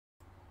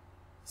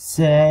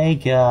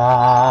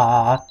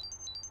Sega.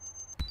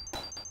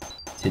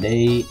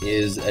 Today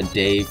is a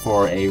day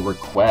for a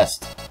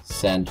request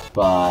sent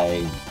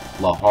by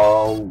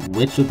Laharl,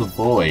 Witch of the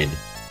Void,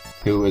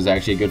 who is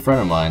actually a good friend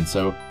of mine,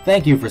 so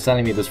thank you for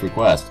sending me this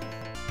request.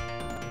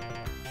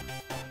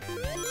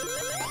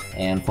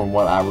 And from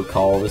what I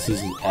recall, this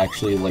is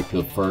actually like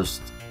the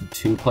first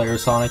two-player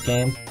Sonic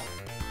game.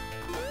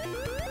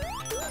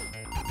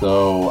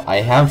 So I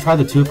have tried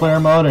the two-player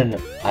mode, and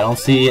I don't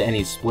see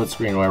any split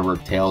screen wherever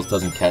Tails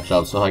doesn't catch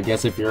up. So I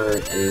guess if you're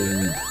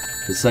in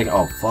the second,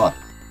 oh fuck,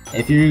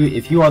 if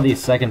you are the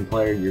second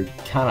player, you're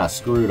kind of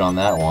screwed on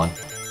that one.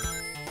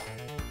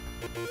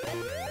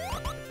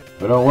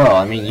 But oh well.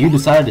 I mean, you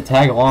decided to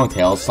tag along,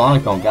 Tails.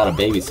 Sonic don't gotta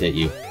babysit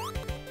you.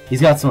 He's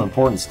got some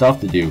important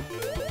stuff to do.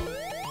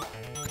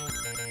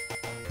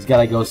 He's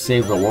gotta go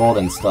save the world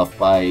and stuff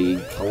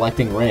by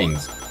collecting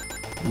rings.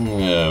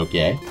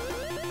 Okay.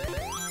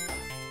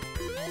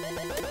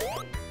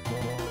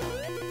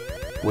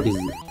 What is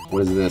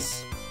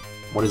this?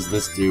 What does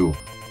this do?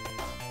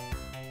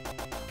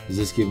 Does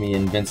this give me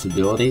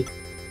invincibility?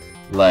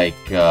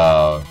 Like,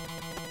 a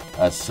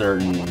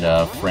certain,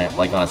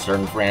 like on a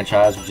certain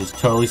franchise, which is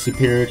totally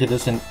superior to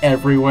this in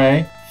every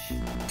way?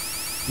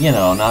 You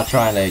know, not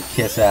trying to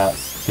kiss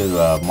ass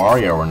to,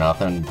 Mario or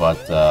nothing, but,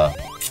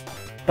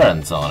 better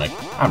than Sonic.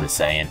 I'm just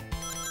saying.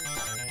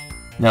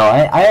 No,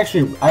 I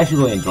actually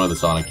really enjoy the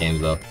Sonic games,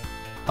 though.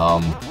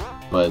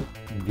 But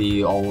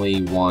the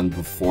only one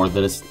before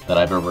this that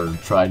I've ever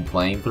tried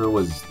playing through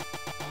was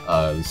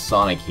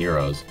Sonic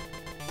Heroes.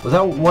 Was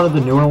that one of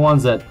the newer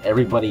ones that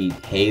everybody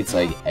hates?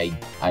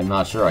 I'm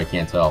not sure, I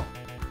can't tell.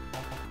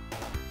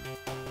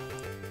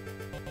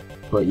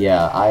 But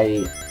yeah,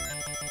 I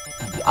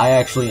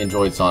actually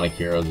enjoyed Sonic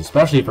Heroes,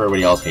 especially if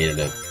everybody else hated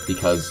it,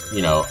 because,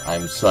 you know, I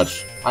am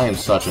such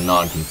a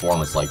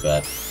nonconformist like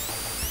that.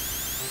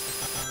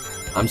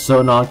 I'm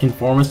so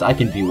nonconformist, I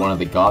can be one of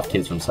the goth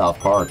kids from South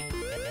Park.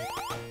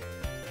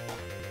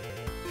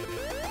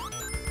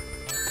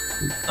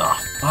 Oh,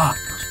 fuck.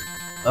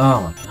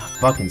 Oh my god,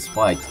 fucking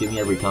spikes. Give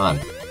me every time.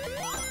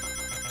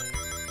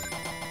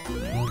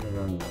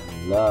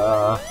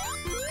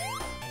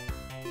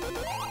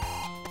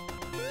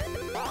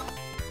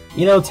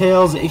 You know,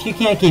 Tails, if you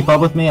can't keep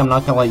up with me, I'm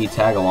not gonna let you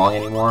tag along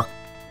anymore.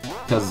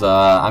 Because,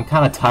 I'm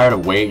kinda tired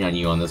of waiting on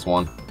you on this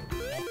one.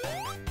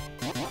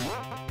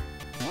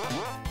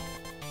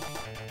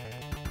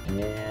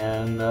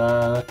 And,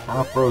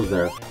 kinda froze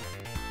there.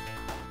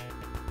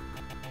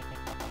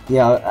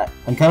 Yeah,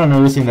 I'm kind of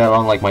noticing that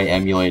on like my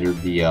emulator,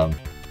 the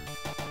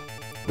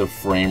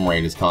frame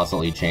rate is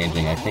constantly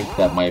changing. I think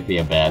that might be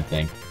a bad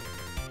thing.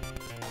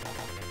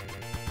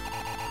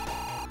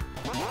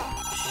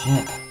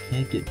 Shit,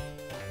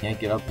 can't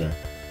get up there.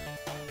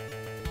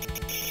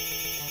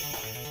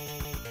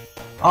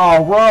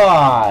 All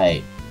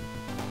right,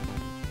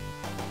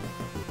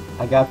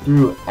 I got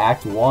through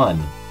Act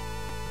 1.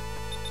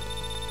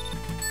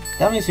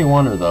 That makes me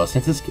wonder though,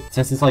 since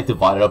it's like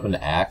divided up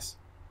into acts.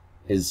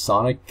 Is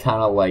Sonic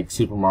kind of like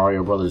Super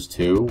Mario Bros.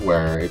 2,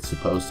 where it's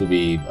supposed to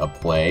be a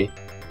play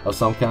of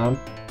some kind?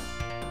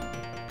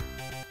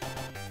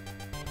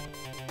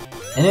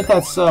 And if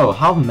that's so,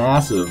 how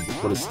massive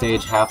would a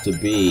stage have to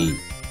be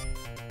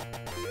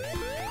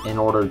in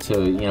order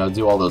to, you know,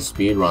 do all those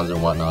speedruns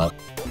and whatnot?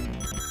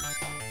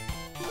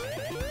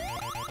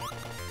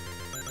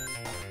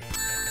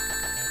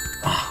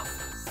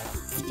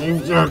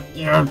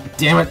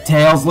 Damn it,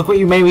 Tails, look what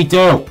you made me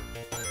do!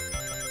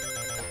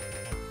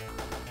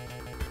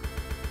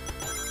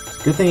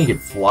 Good thing he could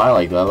fly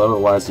like that,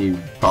 otherwise he'd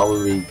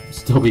probably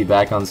still be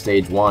back on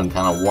stage 1,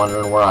 kind of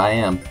wondering where I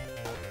am.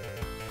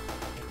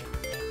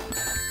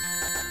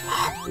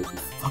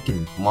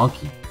 Fucking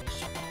monkey.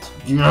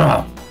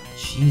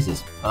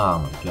 Jesus. Oh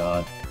my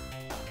god.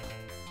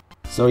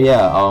 So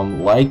yeah,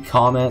 like,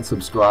 comment,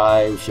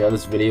 subscribe, share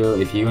this video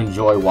if you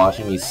enjoy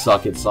watching me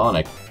suck at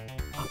Sonic.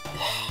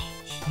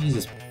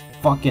 Jesus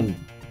fucking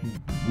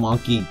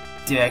monkey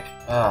dick.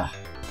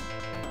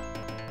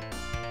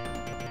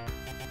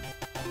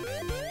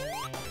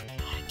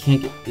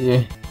 Can't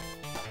get.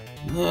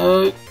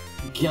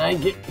 Can I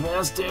get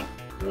past it?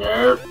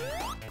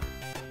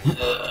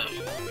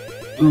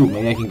 Ooh,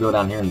 maybe I can go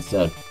down here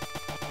instead.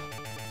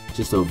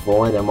 Just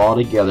avoid them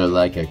altogether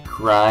like a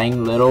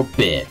crying little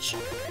bitch.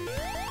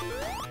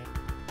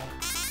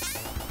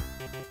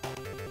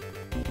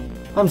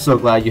 I'm so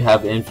glad you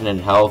have infinite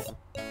health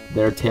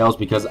there, Tails,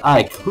 because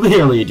I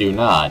clearly do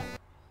not.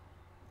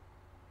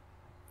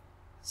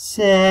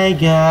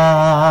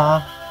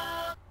 Sega.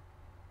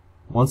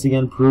 Once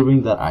again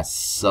proving that I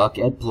suck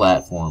at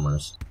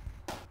platformers.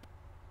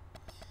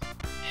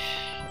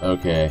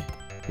 Okay,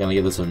 gonna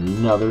give this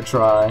another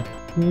try.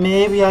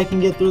 Maybe I can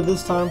get through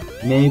this time.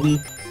 Maybe.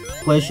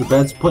 Place your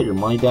bets, put your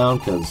money down,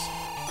 because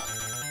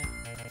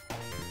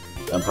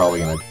I'm probably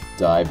gonna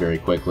die very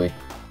quickly.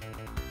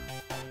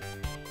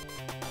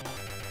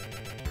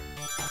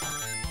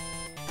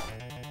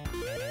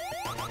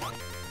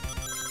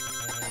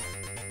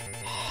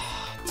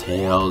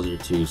 Tails, you're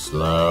too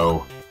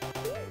slow.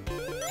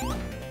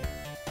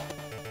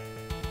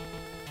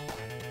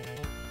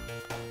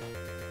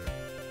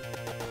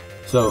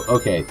 So,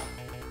 okay.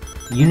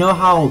 You know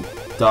how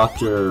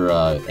Dr.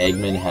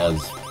 Eggman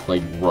has,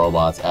 like,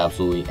 robots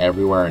absolutely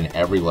everywhere in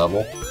every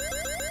level?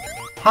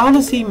 How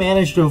does he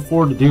manage to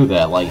afford to do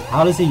that? Like,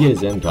 how does he get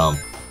his income?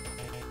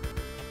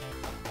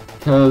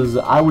 Because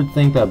I would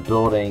think that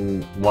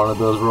building one of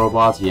those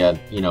robots, yet,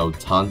 you know,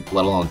 tons,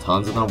 let alone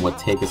tons of them, would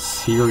take a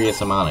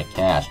serious amount of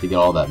cash to get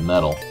all that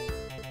metal.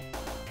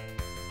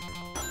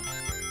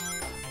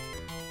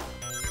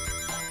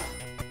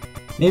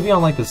 Maybe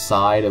on, like, the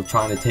side of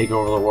trying to take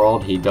over the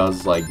world, he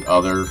does, like,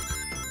 other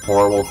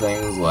horrible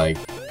things, like,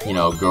 you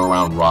know, go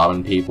around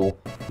robbing people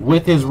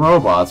with his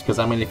robots, because,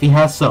 I mean, if he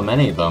has so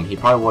many of them, he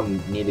probably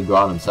wouldn't need to go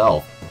out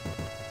himself.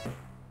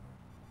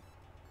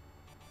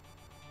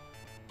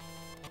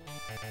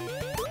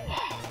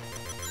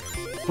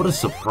 What a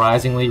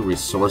surprisingly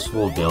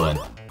resourceful villain.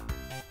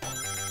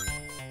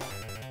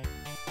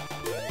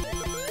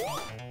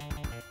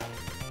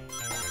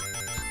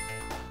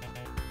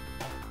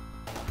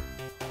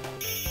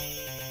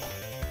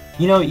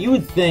 You know, you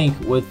would think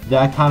with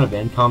that kind of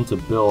income to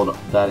build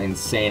that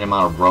insane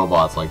amount of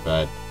robots like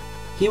that,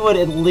 he would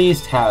at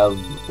least have,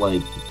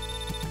 like,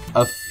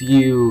 a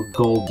few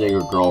gold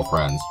digger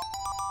girlfriends.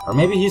 Or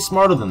maybe he's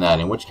smarter than that,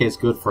 in which case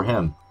good for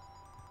him.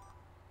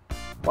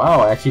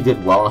 Wow, I actually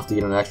did well enough to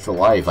get an extra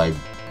life.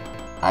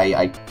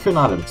 I could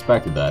not have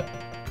expected that.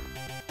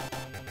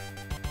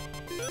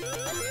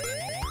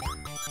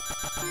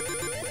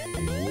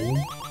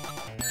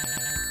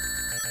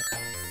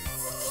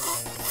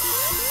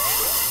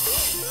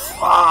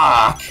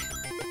 Fuck!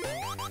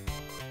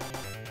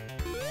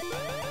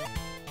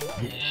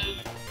 Okay,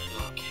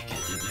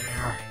 get in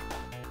there.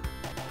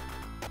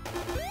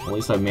 At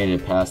least I made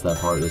it past that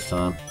part this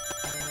time.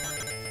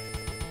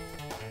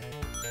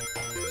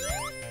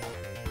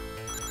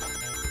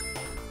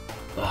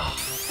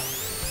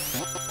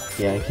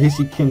 Yeah, in case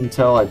you couldn't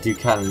tell, I do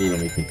kind of need a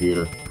new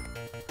computer.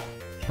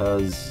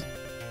 Because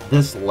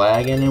this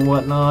lagging and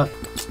whatnot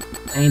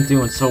ain't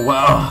doing so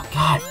well. Oh,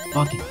 God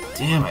fucking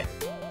damn it.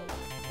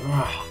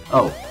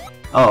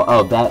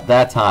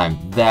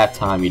 That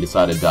time you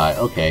decided to die.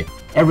 Okay,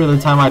 every other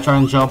time I try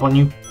and jump on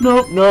you,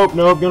 nope,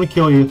 gonna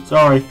kill you,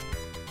 sorry.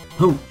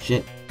 Oh,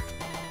 shit.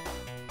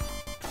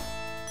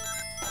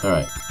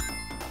 Alright.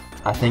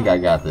 I think I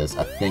got this.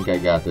 I think I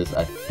got this.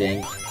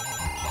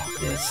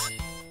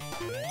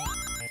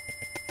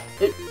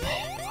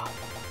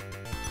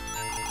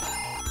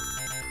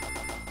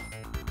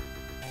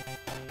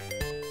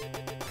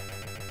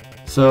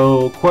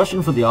 So,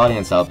 question for the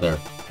audience out there.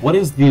 What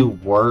is the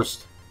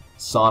worst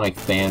Sonic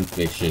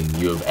fanfiction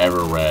you have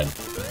ever read?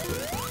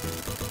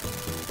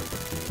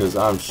 Because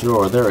I'm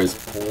sure there is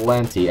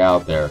plenty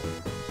out there.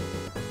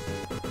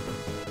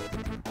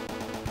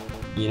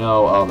 You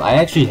know, I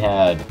actually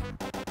had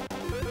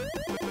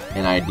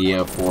an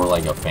idea for,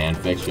 like, a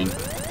fanfiction.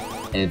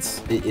 And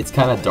it's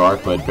kind of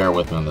dark, but bear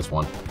with me on this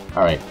one.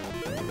 Alright,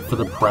 for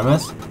the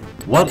premise,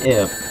 what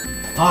if...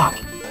 Fuck!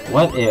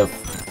 What if...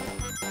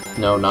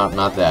 No,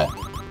 not that.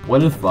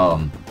 What if,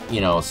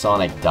 you know,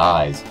 Sonic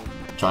dies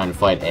trying to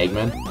fight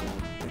Eggman,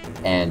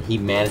 and he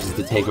manages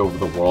to take over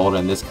the world,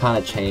 and this kind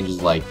of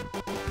changes, like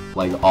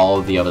all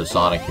of the other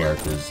Sonic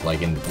characters,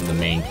 like, in the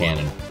main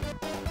canon.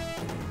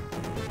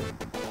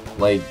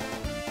 Like,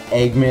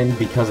 Eggman,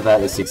 because of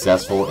that, is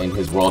successful in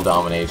his world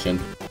domination,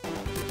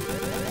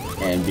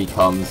 and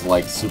becomes,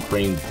 like,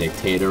 supreme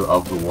dictator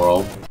of the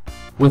world,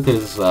 with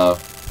his,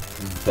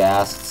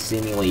 vast,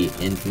 seemingly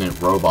infinite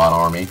robot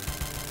army.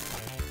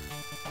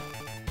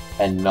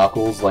 And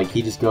Knuckles, like,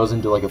 he just goes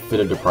into, like, a fit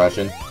of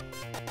depression.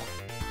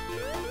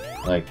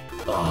 Like,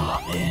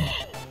 oh man,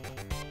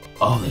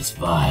 all this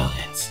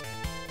violence.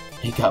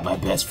 He got my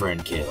best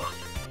friend killed.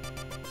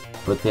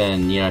 But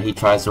then, you know, he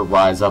tries to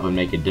rise up and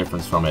make a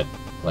difference from it.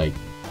 Like,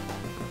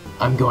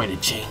 I'm going to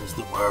change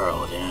the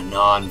world in a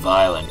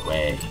non-violent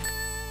way.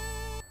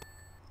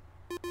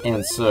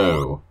 And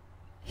so,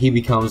 he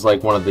becomes,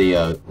 like, one of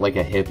the, like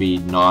a hippie,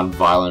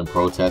 non-violent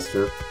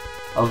protester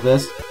of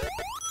this.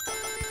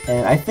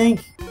 And I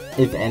think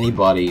if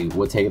anybody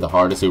would take it the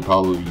hardest, it would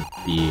probably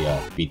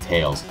be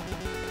Tails.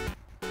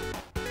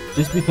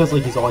 Just because,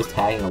 like, he's always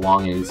tagging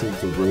along and he seems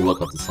to really look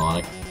up to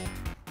Sonic.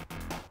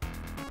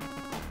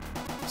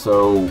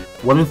 So,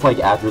 what if, like,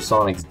 after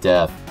Sonic's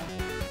death,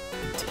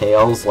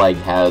 Tails, like,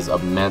 has a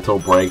mental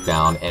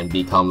breakdown and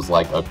becomes,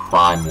 like, a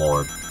crime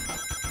lord?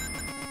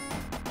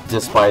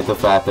 Despite the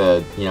fact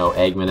that, you know,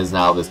 Eggman is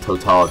now this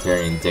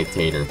totalitarian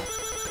dictator.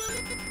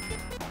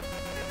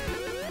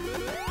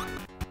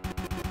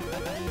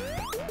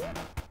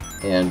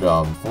 And,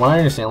 from what I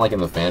understand, like, in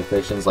the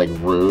fanfictions, like,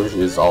 Rouge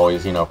is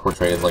always, you know,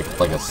 portrayed as, like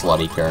a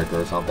slutty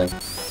character or something.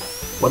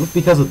 What if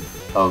because of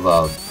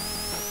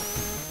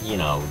you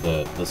know,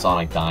 the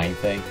Sonic dying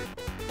thing,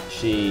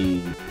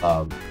 she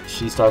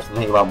starts to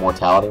think about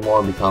mortality more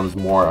and becomes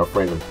more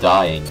afraid of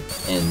dying,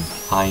 and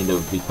kind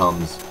of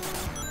becomes,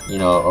 you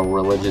know, a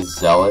religious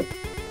zealot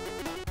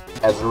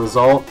as a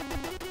result,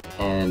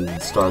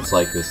 and starts,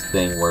 like, this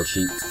thing where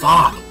she...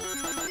 Fuck!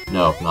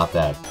 No, not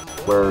that.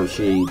 Where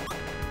she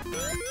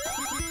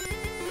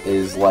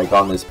is, like,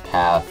 on this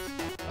path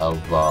of,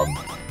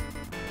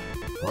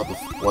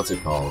 what's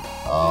it called?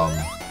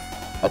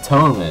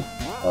 Atonement.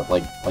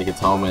 Like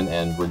atonement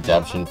and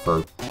redemption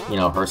for, you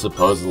know, her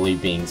supposedly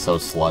being so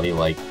slutty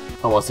like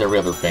almost every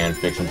other fan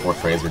fiction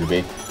portrays her to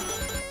be.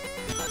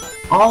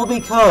 All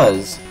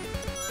because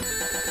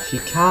she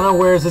kinda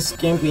wears a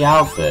skimpy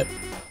outfit.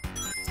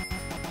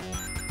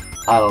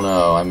 I don't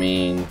know, I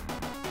mean,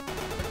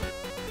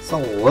 it's a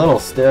little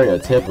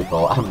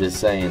stereotypical. I'm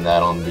just saying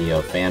that on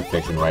the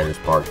fanfiction writer's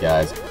part,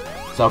 guys.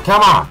 So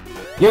come on!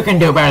 You can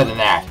do better than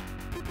that!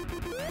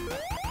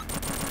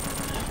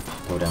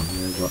 Go down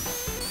here and go.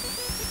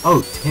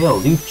 Oh,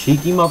 Tails, you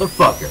cheeky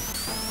motherfucker!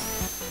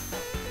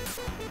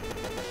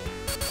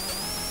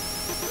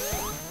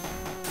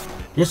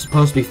 You're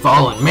supposed to be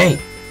following me!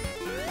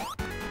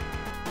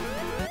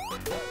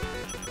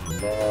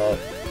 That.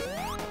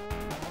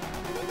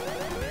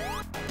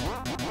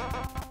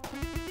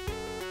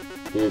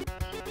 Dude.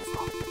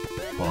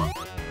 Come on.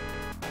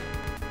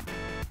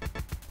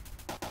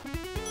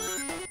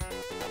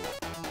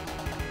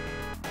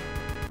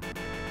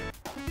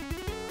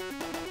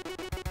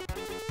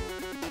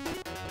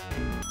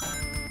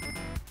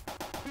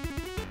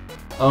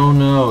 Oh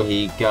no,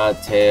 he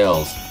got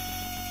Tails.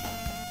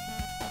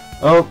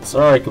 Oh,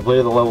 sorry,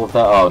 completed the level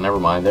without— oh, never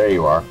mind, there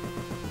you are.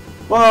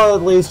 Well,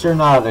 at least you're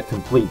not a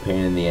complete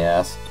pain in the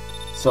ass,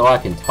 so I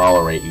can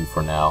tolerate you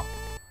for now.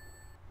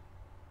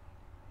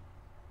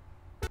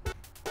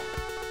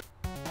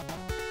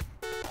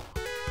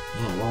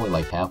 Yeah, we're only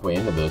like halfway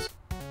into this.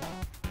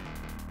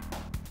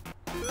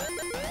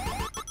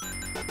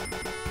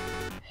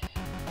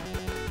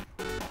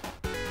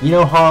 You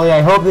know, Harley,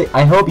 I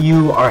hope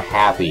you are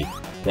happy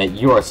that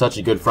you are such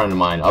a good friend of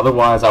mine.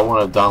 Otherwise, I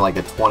wouldn't have done like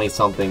a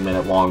 20-something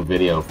minute long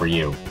video for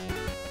you.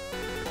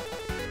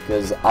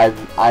 Because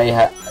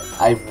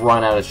I've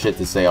run out of shit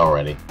to say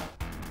already.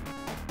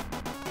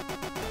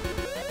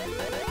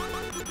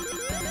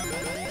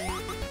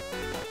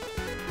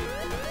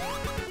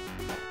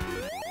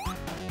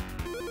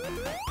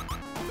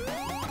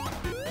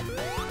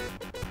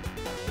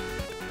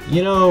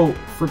 You know,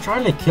 for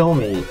trying to kill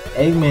me,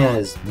 Eggman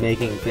is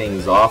making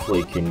things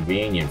awfully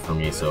convenient for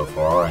me so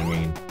far. I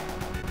mean,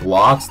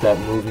 blocks that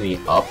move me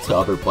up to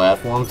other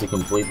platforms to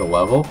complete the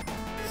level.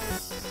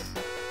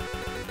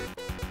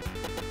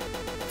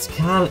 It's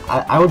kind of—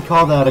 I would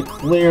call that a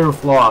clear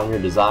flaw in your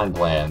design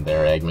plan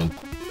there, Eggman.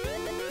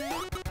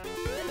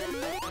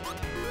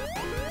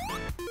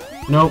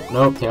 Nope,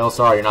 nope, Tails,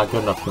 sorry, you're not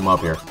good enough to come up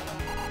here.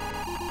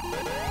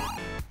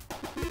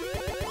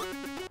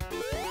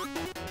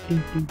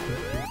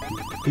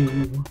 Shit,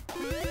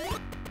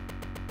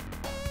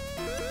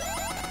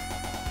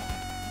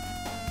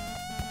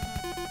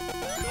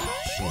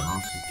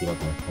 let's just get up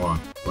there. Hold on.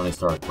 When I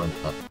start,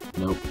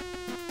 nope.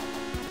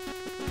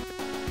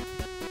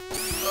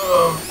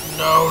 Oh,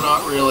 no,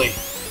 not really.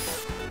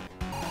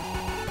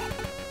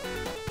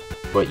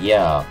 But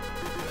yeah,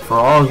 for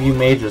all of you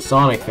major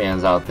Sonic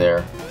fans out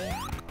there,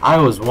 I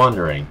was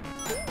wondering,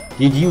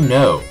 did you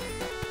know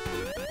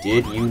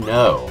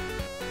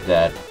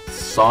that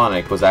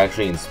Sonic was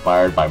actually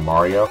inspired by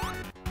Mario?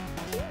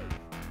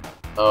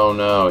 Oh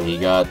no, he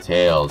got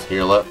Tails.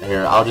 Here,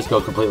 I'll just go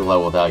complete the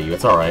level without you.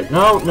 It's alright.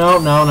 No, no,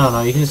 no, no,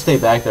 no. You can just stay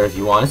back there if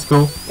you want. It's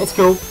cool. It's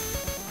cool.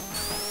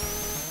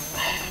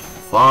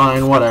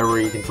 Fine, whatever.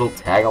 You can still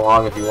tag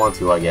along if you want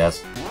to, I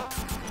guess.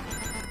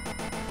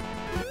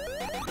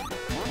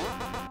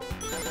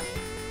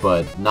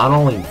 But not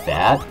only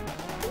that,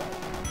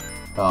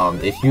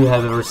 if you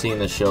have ever seen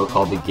the show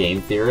called The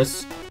Game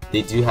Theorists,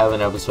 they do have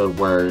an episode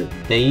where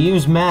they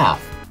use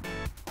math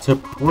to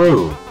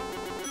prove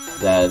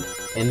that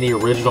in the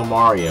original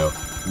Mario,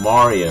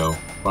 Mario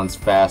runs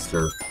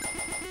faster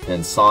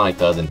than Sonic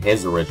does in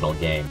his original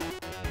game.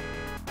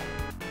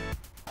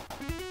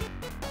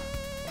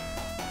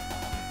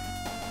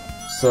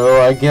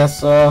 So I guess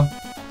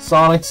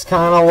Sonic's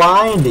kinda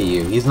lying to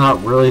you. He's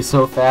not really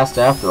so fast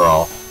after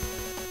all.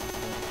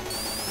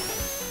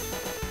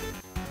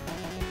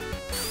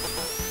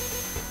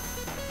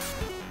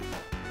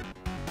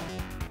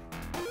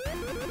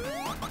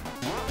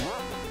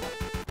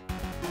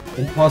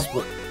 And plus,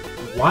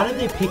 why did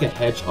they pick a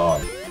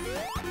Hedgehog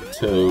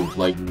to,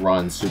 like,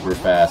 run super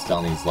fast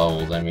down these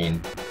levels? I mean,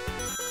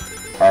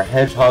 are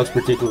Hedgehogs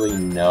particularly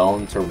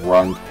known to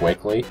run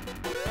quickly?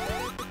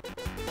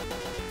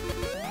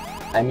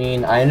 I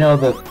mean, I know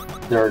that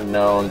they're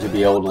known to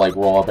be able to, like,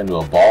 roll up into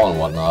a ball and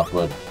whatnot,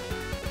 but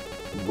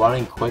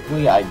running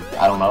quickly, I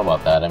don't know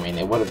about that. I mean,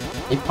 it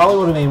probably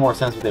would have made more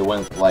sense if they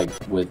went, like,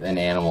 with an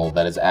animal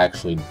that is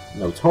actually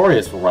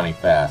notorious for running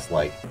fast,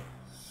 like,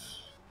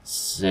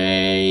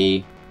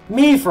 say,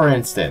 me, for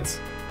instance.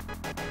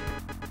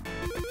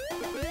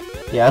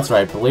 Yeah, that's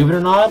right. Believe it or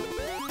not,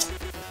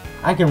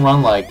 I can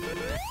run like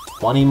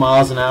 20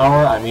 miles an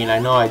hour. I mean, I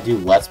know I do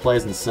Let's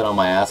Plays and sit on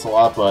my ass a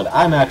lot, but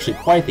I'm actually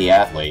quite the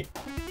athlete.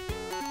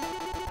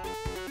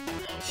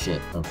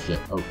 Shit. Oh, shit.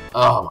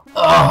 Oh,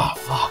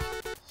 fuck.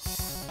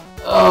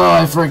 Oh,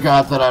 I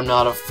forgot that I'm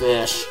not a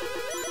fish.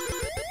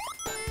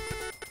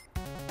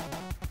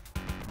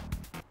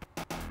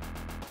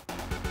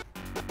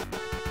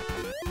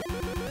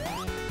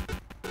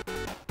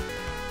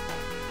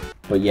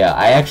 But yeah,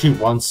 I actually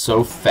run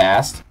so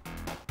fast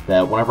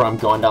that whenever I'm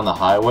going down the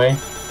highway,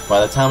 by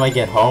the time I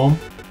get home,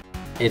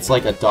 it's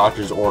like a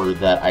doctor's order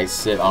that I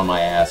sit on my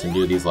ass and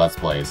do these Let's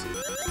Plays.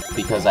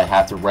 Because I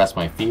have to rest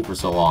my feet for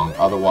so long,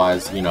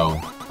 otherwise, you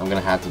know, I'm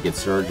gonna have to get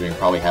surgery and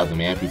probably have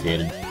them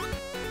amputated.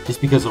 Just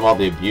because of all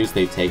the abuse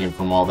they've taken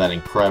from all that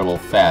incredible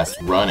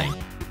fast running.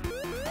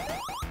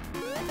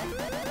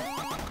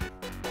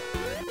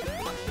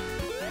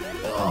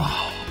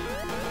 Ugh.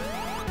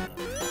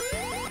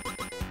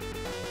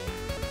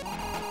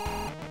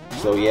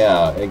 So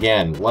yeah,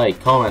 again,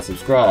 like, comment,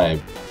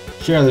 subscribe,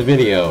 share the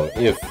video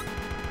if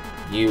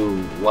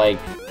you like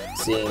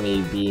seeing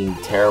me being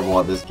terrible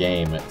at this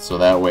game, so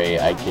that way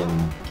I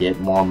can get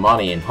more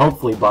money and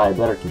hopefully buy a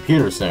better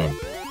computer soon.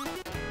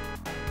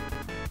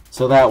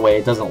 So that way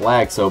it doesn't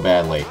lag so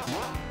badly.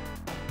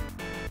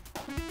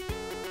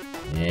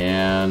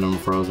 And I'm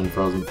frozen.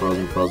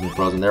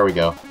 There we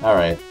go.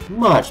 Alright,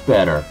 much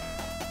better.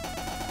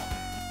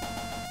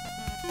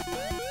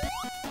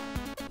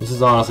 This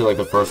is honestly like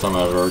the first time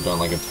I've ever done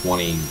like a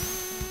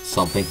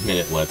 20-something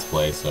minute Let's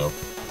Play, so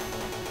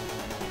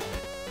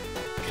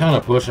kind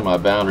of pushing my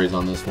boundaries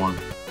on this one.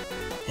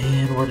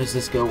 And where does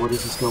this go?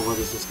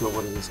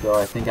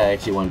 I think I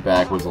actually went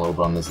backwards a little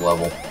bit on this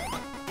level.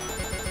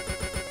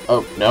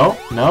 Oh, no?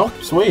 No?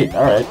 Sweet,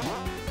 alright.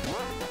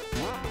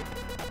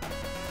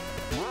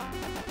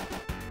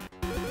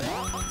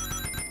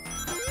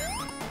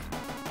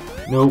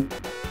 Nope.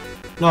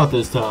 Not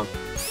this time.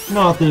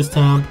 Not this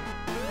time.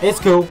 It's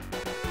cool.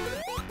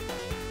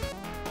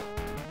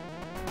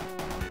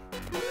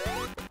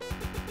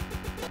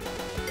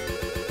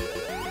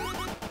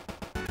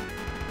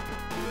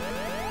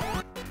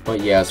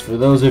 But yes, for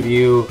those of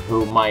you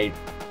who might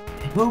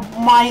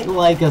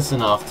like us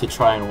enough to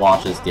try and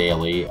watch us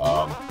daily,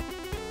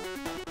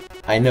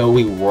 I know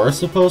we were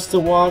supposed to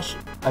watch,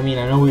 I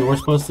know we were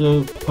supposed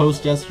to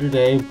post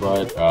yesterday,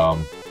 but,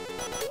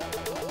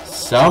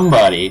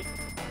 somebody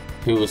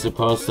who was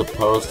supposed to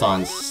post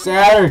on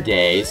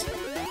Saturdays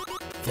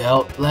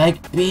felt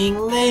like being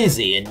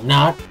lazy and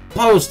not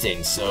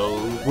posting,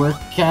 so we're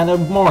kind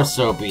of more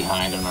so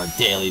behind on our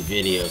daily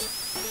videos.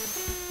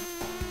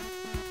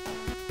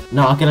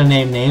 Not gonna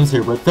name names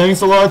here, but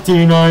thanks a lot,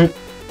 T-Night!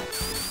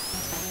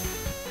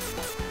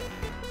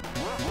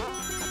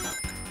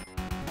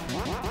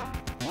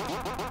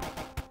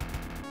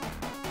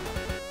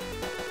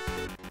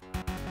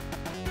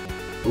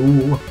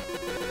 Ooh.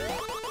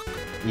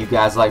 You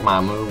guys like my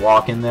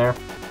moonwalk in there?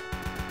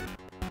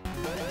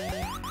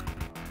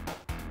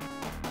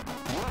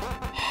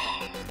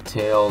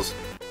 Tails.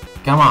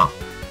 Come on.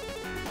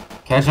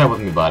 Catch up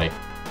with me, buddy.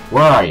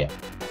 Where are you?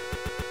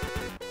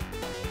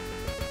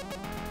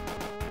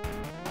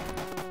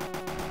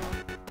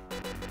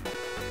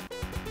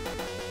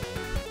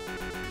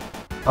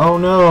 Oh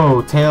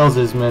no! Tails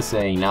is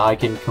missing. Now I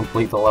can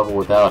complete the level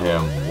without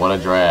him. What a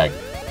drag.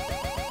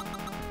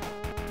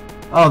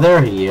 Oh,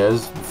 there he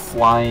is,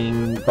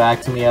 flying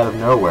back to me out of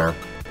nowhere.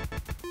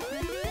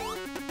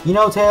 You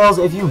know, Tails,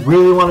 if you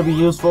really want to be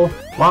useful,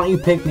 why don't you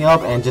pick me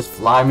up and just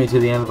fly me to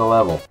the end of the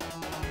level?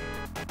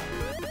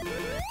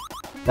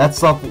 That's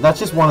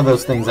just one of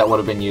those things that would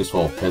have been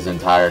useful this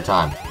entire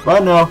time.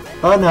 But no,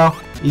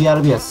 you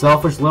gotta be a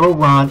selfish little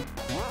runt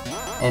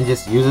and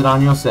just use it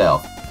on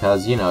yourself.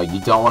 Because, you know,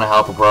 you don't want to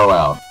help a bro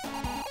out.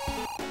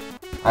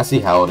 I see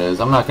how it is.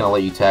 I'm not gonna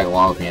let you tag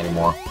along with me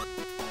anymore.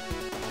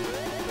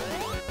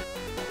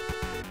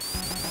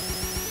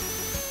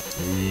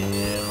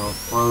 And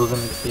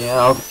frozen.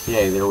 Yeah,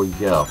 okay, there we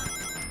go.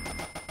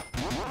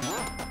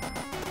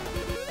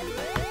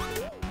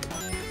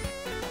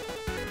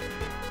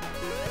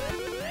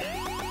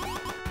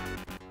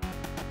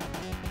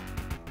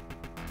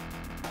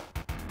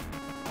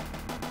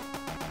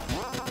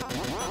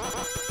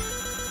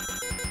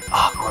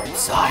 Awkward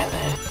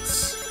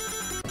silence.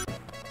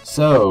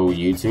 So,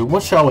 YouTube,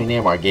 what shall we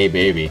name our gay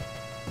baby?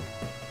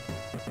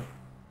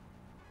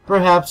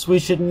 Perhaps we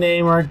should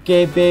name our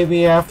gay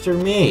baby after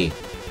me.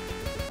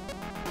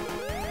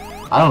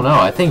 I don't know,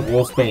 I think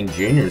Wolfsbane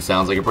Jr.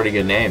 sounds like a pretty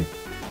good name.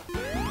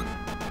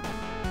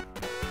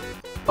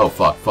 Oh,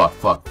 fuck.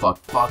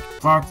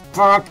 Ugh,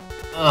 God.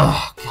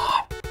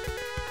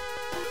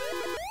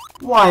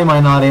 Why am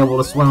I not able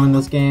to swim in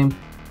this game?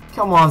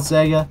 Come on,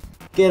 Sega.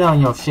 Get on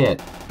your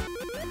shit.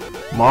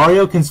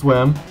 Mario can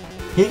swim.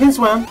 He can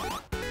swim.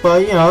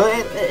 But, you know,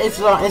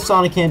 if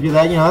Sonic can't do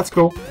that, you know, that's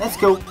cool. That's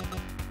cool.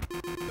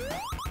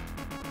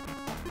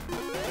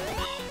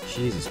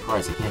 Jesus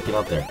Christ, I can't get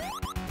up there.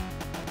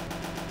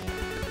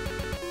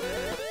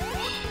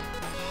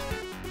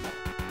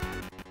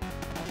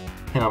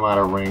 And I'm out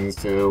of rings,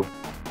 too.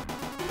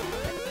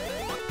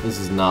 This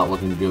is not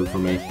looking good for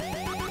me.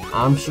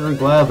 I'm sure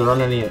glad there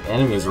aren't any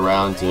enemies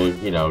around to,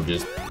 you know,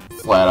 just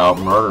flat out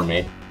murder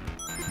me.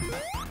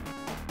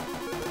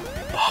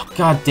 Oh,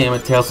 God damn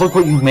it, Tails, look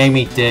what you made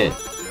me did.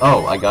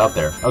 Oh, I got up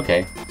there.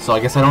 Okay, so I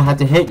guess I don't have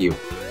to hit you.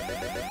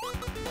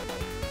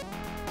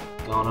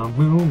 Gonna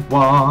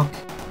moonwalk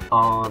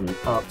on an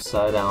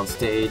upside down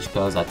stage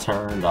cause I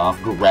turned off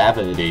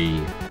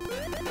gravity.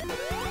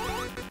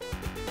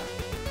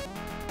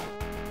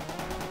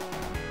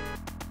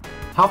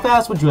 How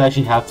fast would you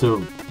actually have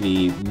to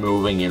be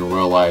moving in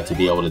real life to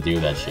be able to do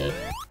that shit?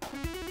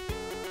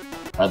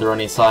 Are there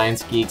any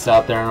science geeks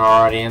out there in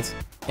our audience?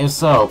 If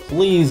so,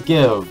 please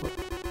give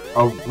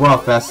a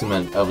rough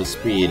estimate of the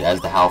speed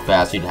as to how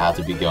fast you'd have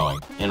to be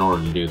going in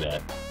order to do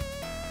that.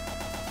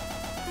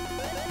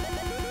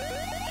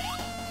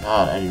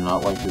 God, I do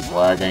not like this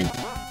lagging.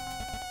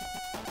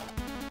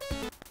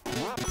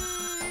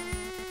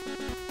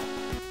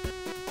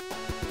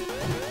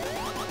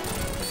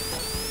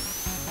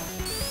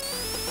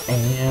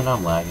 And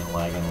I'm lagging.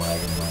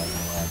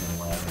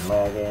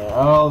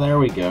 Oh, there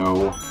we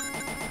go.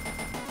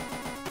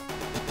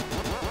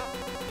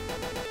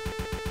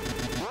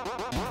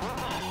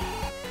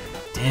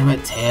 Damn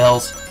it,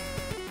 Tails.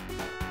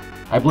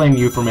 I blame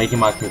you for making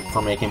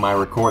my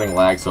recording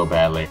lag so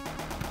badly.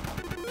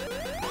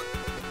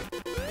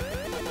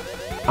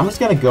 I'm just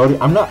gonna go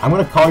to I'm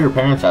gonna call your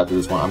parents after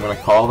this one. I'm gonna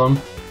call them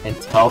and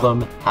tell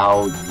them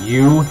how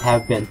you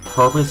have been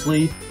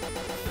purposely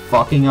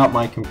fucking up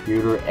my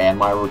computer and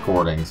my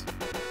recordings.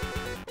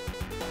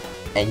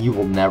 And you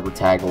will never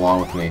tag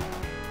along with me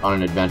on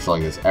an adventure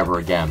like this ever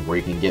again, where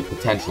you can get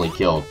potentially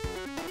killed.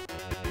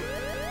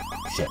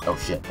 Shit, oh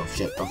shit, oh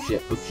shit, oh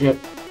shit, oh shit.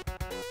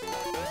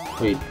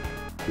 Wait,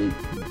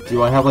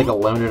 do I have like a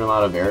limited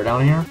amount of air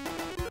down here?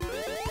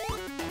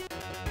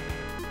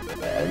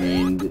 I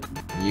mean,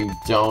 you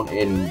don't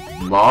in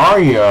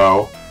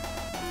Mario,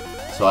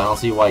 so I don't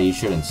see why you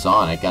should in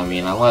Sonic. I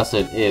mean, unless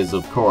it is,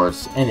 of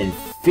course, an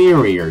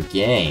inferior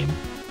game.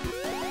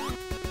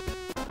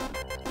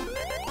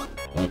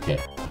 Okay.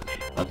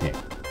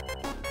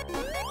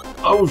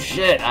 Oh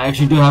shit, I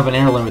actually do have an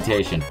air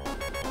limitation.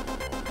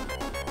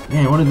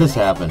 Man, when did this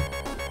happen?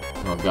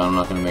 Oh god, I'm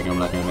not gonna make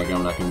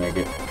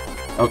it.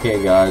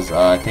 Okay guys,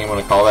 I think I'm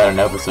gonna call that an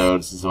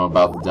episode since I'm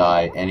about to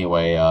die.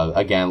 Anyway,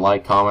 again,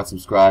 like, comment,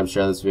 subscribe,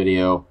 share this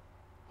video,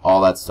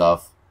 all that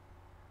stuff.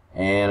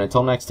 And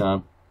until next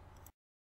time.